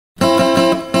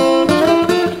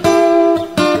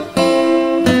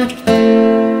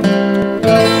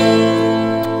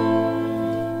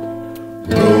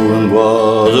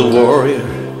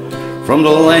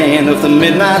the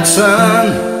midnight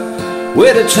sun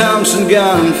with a Thompson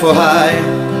gun for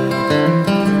hire.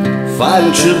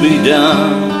 Fighting should be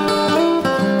done.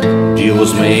 Deal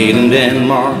was made in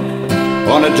Denmark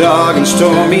on a dark and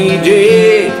stormy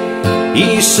day.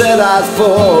 He said I'd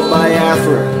fall by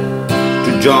Biafra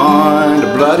to join the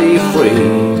bloody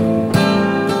fray.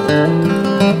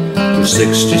 For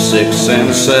 66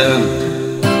 and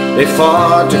 7 they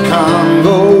fought the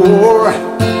Congo War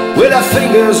with their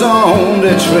fingers on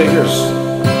the triggers,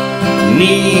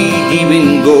 knee deep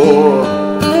in gore.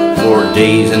 For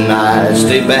days and nights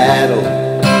they battled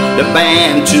the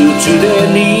Bantu to their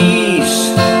knees,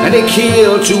 and they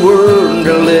killed to earn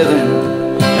their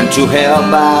living and to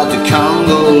help out the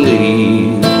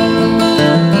Congolese.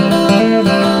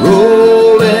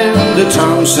 Roland the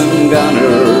Thompson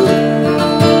gunner,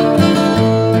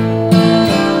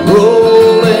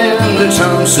 Roland the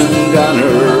Thompson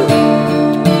gunner.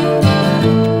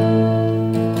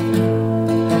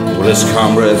 Well, his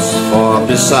comrades fought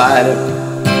beside him,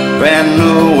 Van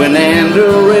Nowen and the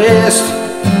rest,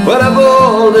 but of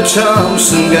all the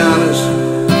Thompson gunners,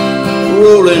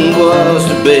 Roland was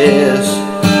the best.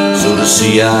 So the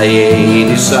CIA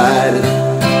decided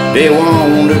they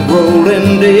wanted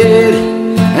Roland dead,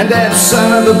 and that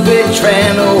son of a bitch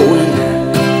Van Nowen,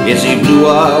 yes, he blew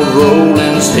off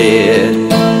Roland's head.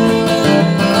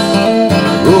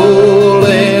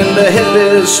 Roland the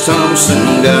Headless Thompson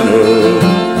gunner,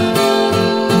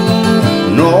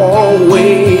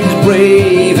 Norway's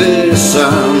bravest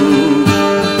son,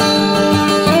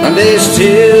 and they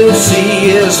still see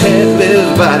his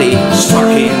headless body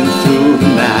stalking through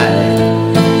the night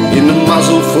in the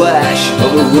muzzle flash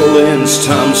of a Roland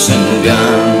Thompson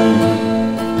gun.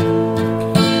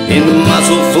 In the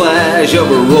muzzle flash of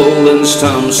a Roland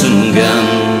Thompson gun.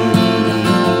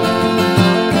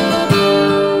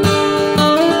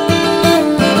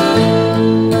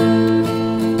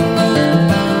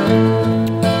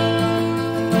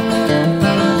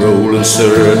 Roland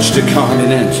searched the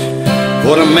continent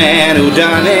for the man who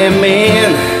done him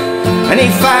in, and he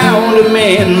found him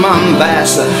in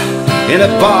Mombasa in a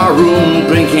barroom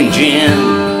drinking gin.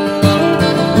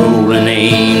 Roland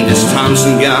aimed his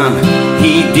Thompson gun,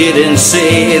 he didn't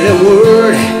say the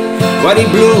word, but he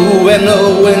blew Van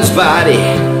Nowen's body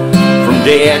from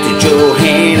there to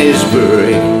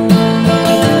Johannesburg.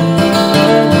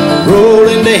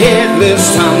 Roland the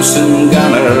Headless Thompson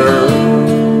gunner,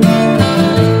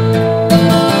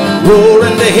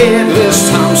 Roland the Headless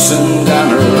Thompson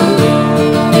gunner,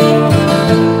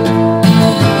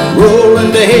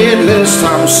 Roland the Headless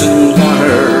Thompson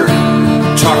gunner,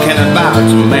 talking about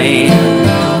the man,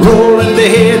 Roland the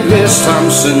Headless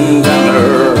Thompson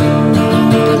gunner.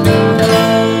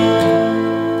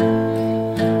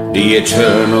 The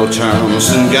eternal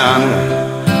Thompson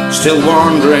gunner, still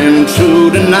wandering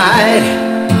through the night.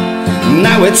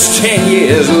 Now it's 10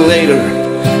 years later,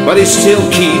 but he still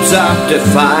keeps up the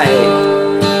fight.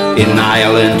 In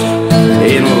Ireland,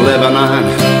 in Lebanon,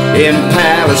 in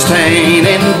Palestine,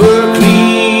 in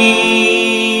Berkeley,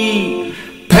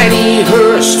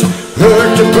 Pennyhurst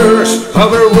heard the burst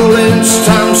of a Roland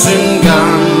Thompson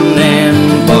gun.